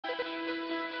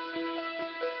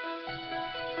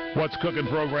What's Cooking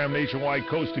program nationwide,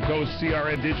 coast to coast,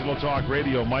 CRN Digital Talk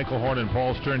Radio. Michael Horn and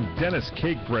Paul Stern. Dennis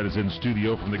Cakebread is in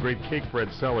studio from the great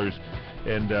Cakebread Cellars.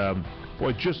 And,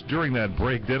 boy, just during that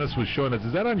break, Dennis was showing us.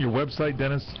 Is that on your website,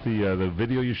 Dennis, the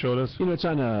video you showed us? You know, it's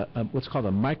on what's called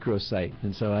a microsite.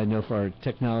 And so I know for our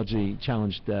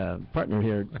technology-challenged partner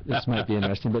here, this might be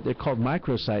interesting. But they're called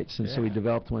microsites, and so we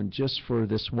developed one just for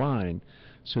this wine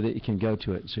so that you can go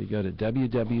to it. So you go to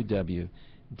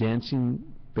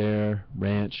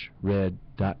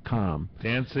www.dancingbearranchred.com.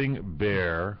 Dancing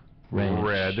Bear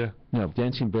Red. No,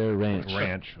 Dancing Bear Ranch.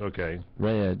 Ranch, okay.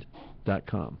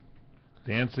 Red.com.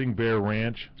 Dancing Bear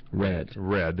Ranch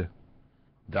Red.com.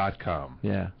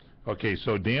 Yeah. Okay,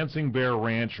 so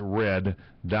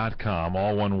dancingbearranchred.com,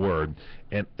 all one word.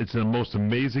 And it's the most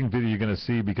amazing video you're going to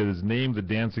see because it's named the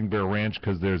Dancing Bear Ranch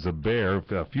because there's a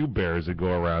few bears that go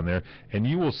around there. And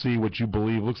you will see what you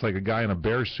believe looks like a guy in a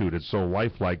bear suit. It's so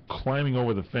lifelike, climbing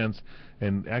over the fence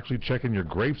and actually checking your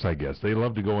grapes, I guess. They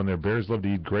love to go in there. Bears love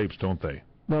to eat grapes, don't they?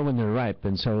 Well, when they're ripe.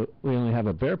 And so we only have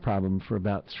a bear problem for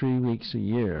about 3 weeks a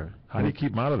year. How do you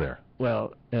keep them out of there?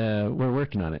 Well, we're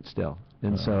working on it still.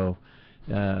 And so...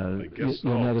 You'll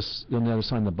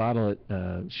notice on the bottle it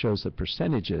shows the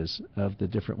percentages of the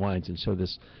different wines, and so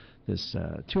this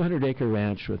 200-acre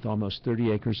ranch with almost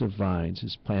 30 acres of vines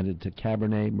is planted to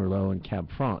Cabernet, Merlot, and Cab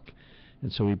Franc,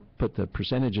 and so we put the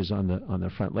percentages on the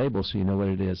front label so you know what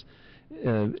it is.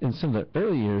 In some of the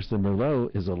early years, the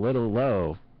Merlot is a little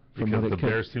low. Because the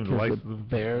bears seem to like the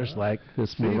bears like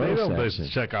this Merlot. They don't section.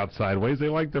 Just check out sideways. They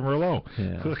like the Merlot.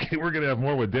 Yeah. Okay, we're going to have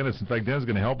more with Dennis. In fact, Dennis is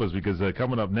going to help us because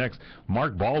coming up next,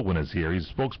 Mark Baldwin is here. He's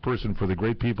a spokesperson for the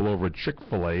great people over at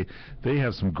Chick-Fil-A. They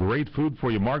have some great food for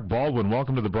you. Mark Baldwin,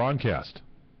 welcome to the broadcast.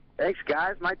 Thanks,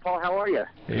 guys. Mike, Paul, how are you?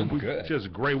 Hey, good.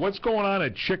 Just great. What's going on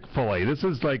at Chick-Fil-A? This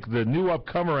is like the new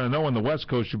upcomer. I know on the West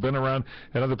Coast you've been around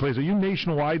at other places. Are you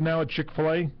nationwide now at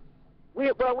Chick-Fil-A? We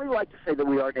like to say that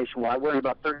we are nationwide. We're in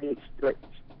about 38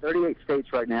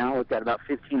 states right now. We've got about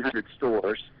 1,500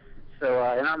 stores. So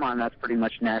in our mind, that's pretty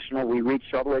much national. We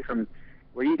reach all the way from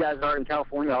where you guys are in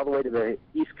California all the way to the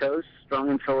East Coast, strong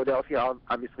in Philadelphia,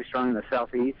 obviously strong in the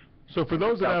Southeast. So for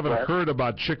those that haven't heard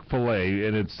about Chick-fil-A,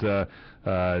 and it's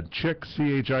Chick,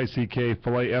 C-H-I-C-K,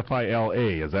 Filet,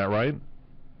 F-I-L-A, is that right?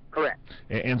 Correct.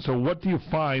 And so what do you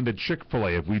find at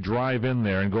Chick-fil-A if we drive in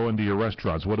there and go into your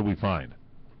restaurants? What do we find?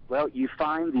 Well, you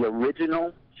find the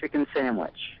original chicken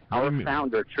sandwich. Our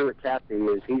founder, Truett Cathy,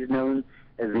 he's known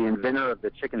as the inventor of the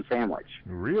chicken sandwich.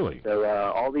 Really? So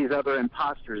all these other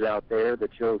imposters out there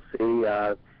that you'll see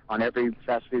on every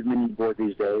fast food menu board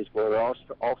these days, well, they all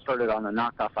started on a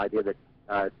knockoff idea that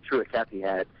Truett Cathy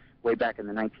had way back in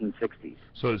the 1960s.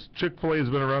 So Chick-fil-A has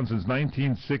been around since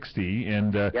 1960,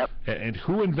 and yep. And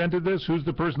who invented this? Who's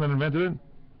the person that invented it?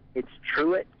 It's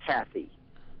Truett Cathy.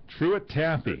 Truett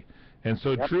Cathy. And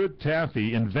so Truett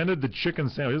Cathy invented the chicken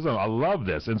sandwich. I love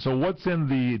this. And so what's in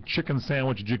the chicken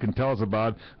sandwich that you can tell us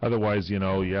about? Otherwise, you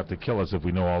know, you have to kill us if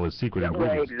we know all the secret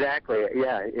ingredients. Exactly.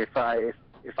 Yeah. If I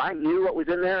knew what was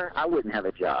in there, I wouldn't have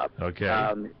a job. Okay.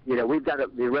 You know, we've got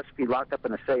the recipe locked up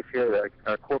in a safe here at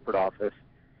our corporate office.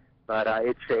 But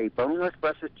it's a boneless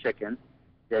breast chicken.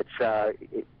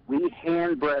 We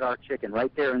hand bread our chicken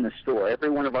right there in the store, every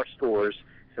one of our stores.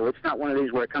 So it's not one of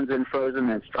these where it comes in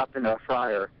frozen and it's dropped into a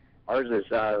fryer. Ours is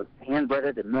hand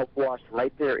breaded and milk washed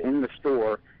right there in the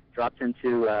store, dropped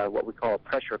into what we call a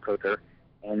pressure cooker,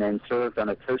 and then served on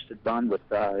a toasted bun with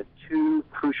 2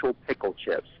 crucial pickle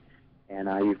chips. And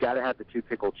you've got to have the 2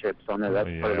 pickle chips on there. That's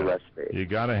part of the recipe. You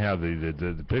got to have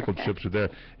the pickle chips are there.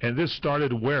 And this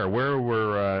started where? Where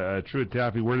were Truett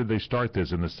Cathy? Where did they start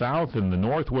this? In the South, in the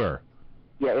North, where?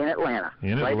 Yeah, in Atlanta.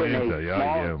 In Atlanta,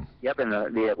 yeah. Yep, in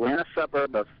the Atlanta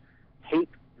suburb of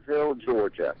Hapeville,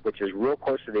 Georgia, which is real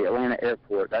close to the Atlanta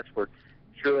airport. That's where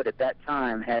Truett at that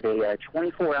time had a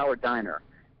 24-hour diner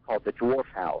called the Dwarf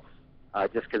House.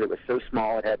 Just because it was so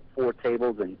small, it had 4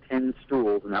 tables and 10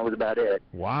 stools, and that was about it.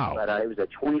 Wow. But it was a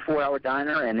 24-hour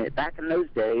diner, and back in those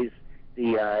days,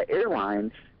 the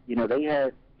airlines, you know, they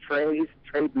had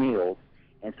trade meals,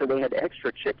 and so they had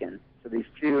extra chicken. So these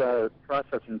 2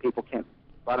 processing people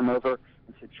brought them over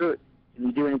and said, Truett, can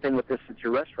you do anything with this at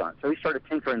your restaurant? So he started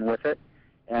tinkering with it,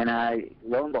 and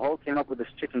lo and behold, came up with this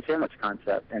chicken sandwich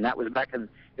concept. And that was back in,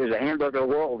 it was a hamburger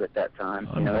world at that time.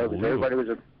 You know, everybody was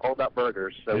all about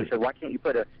burgers. So he said, why can't you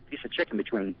put a piece of chicken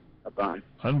between a bun?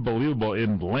 Unbelievable.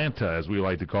 In Atlanta, as we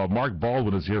like to call it. Mark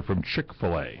Baldwin is here from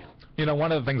Chick-fil-A. You know,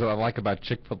 one of the things that I like about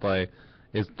Chick-fil-A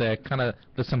is the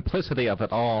simplicity of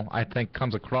it all, I think,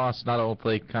 comes across not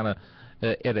only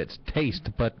in its taste,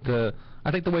 but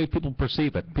I think the way people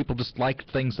perceive it. People just like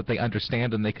things that they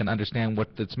understand, and they can understand what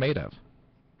it's made of.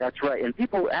 That's right. And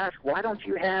people ask, why don't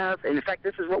you have, and in fact,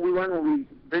 this is what we learned when we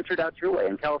ventured out your way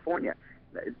in California.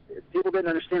 People didn't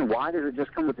understand, why does it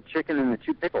just come with the chicken and the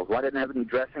 2 pickles? Why didn't it have any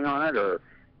dressing on it, or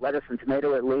lettuce and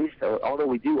tomato at least? So, although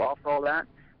we do offer all that,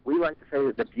 we like to say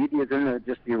that the beauty is in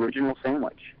just the original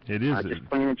sandwich. It is. Just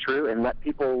plain and true, and let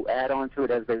people add on to it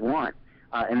as they want.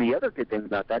 And the other good thing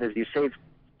about that is you save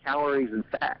calories and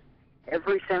fat.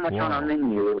 Every sandwich on our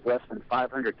menu is less than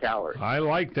 500 calories. I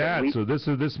like that. So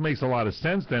this makes a lot of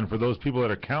sense then for those people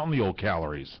that are counting the old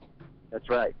calories. That's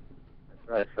right. That's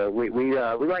right. So we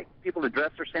like people to dress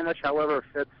their sandwich however it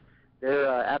fits their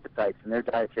appetites and their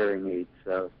dietary needs.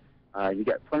 So you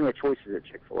got plenty of choices at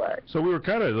Chick-Fil-A. So we were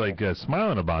kind of like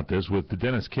smiling about this with the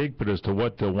Dennis Cakebread as to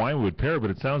what the wine would pair,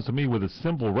 but it sounds to me with a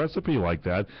simple recipe like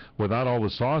that, without all the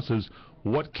sauces,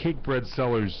 what Cakebread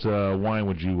seller's wine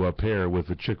would you pair with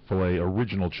the Chick-fil-A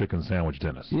original chicken sandwich,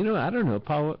 Dennis? You know, I don't know.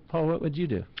 Paul, what would you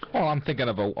do? Well, I'm thinking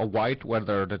of a white,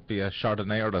 whether it be a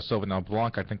Chardonnay or a Sauvignon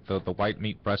Blanc. I think the white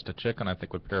meat breasted chicken, I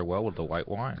think, would pair well with the white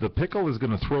wine. The pickle is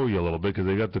going to throw you a little bit because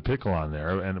they got the pickle on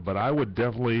there, but I would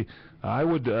definitely, I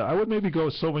would maybe go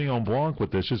Sauvignon Blanc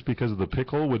with this, just because of the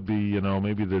pickle would be, you know,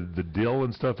 maybe the dill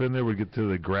and stuff in there would get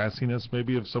to the grassiness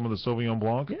maybe of some of the Sauvignon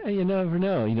Blanc. Yeah, you never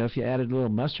know. You know, if you added a little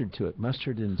mustard to it,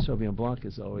 mustard and Sauvignon Blanc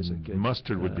is always a good.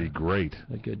 Mustard would be great.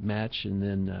 A good match, and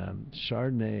then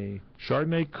Chardonnay.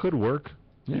 Chardonnay could work.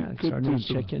 Yeah, Chardonnay and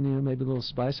chicken, you know, maybe a little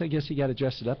spice. I guess you got to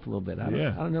dress it up a little bit. I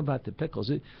don't know about the pickles.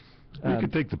 You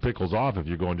could take the pickles off if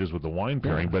you're going just with the wine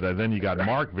pairing, but then you got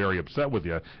Mark very upset with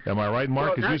you. Am I right,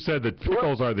 Mark? Because you said that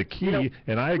pickles are the key,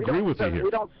 and I agree with you here.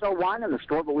 We don't sell wine in the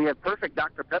store, but we have perfect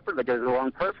Dr. Pepper that goes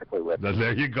along perfectly with it.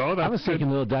 There you go. I was thinking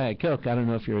a little Diet Coke. I don't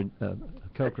know if you're a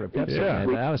Coke or a Pepsi guy,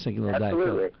 but I was thinking a little Diet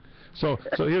Coke. So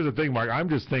here's the thing, Mark. I'm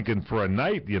just thinking for a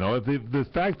night, you know, the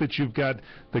fact that you've got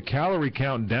the calorie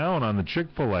count down on the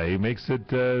Chick-fil-A makes it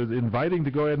inviting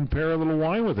to go ahead and pair a little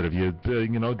wine with it. If you,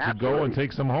 you know, to go and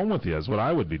take some home with you is what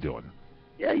I would be doing.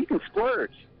 Yeah, you can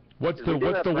splurge. What's the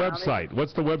website?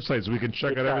 What's the website so we can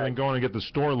check out everything going and get the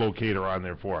store locator on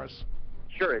there for us?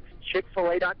 Sure, it's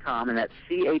Chick-fil-A.com, and that's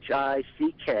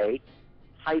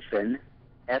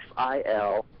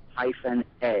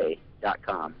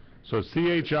CHICK-FIL-A.com. So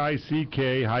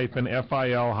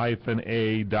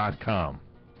CHICK-FIL-A.com.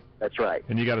 That's right.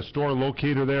 And you got a store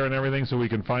locator there and everything so we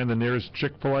can find the nearest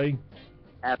Chick-fil-A?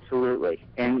 Absolutely.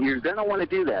 And you're going to want to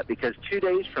do that because 2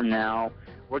 days from now,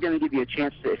 we're going to give you a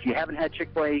chance to, if you haven't had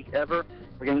Chick-fil-A ever,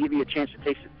 we're going to give you a chance to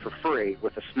taste it for free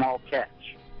with a small catch.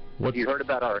 Have you heard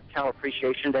about our Cal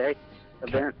Appreciation Day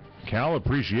event? Cal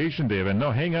Appreciation Day event?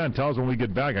 No, hang on. Tell us when we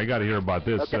get back. I got to hear about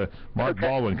this. Okay. Mark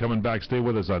Baldwin coming back. Stay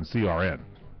with us on CRN.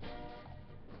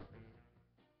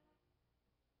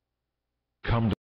 Come to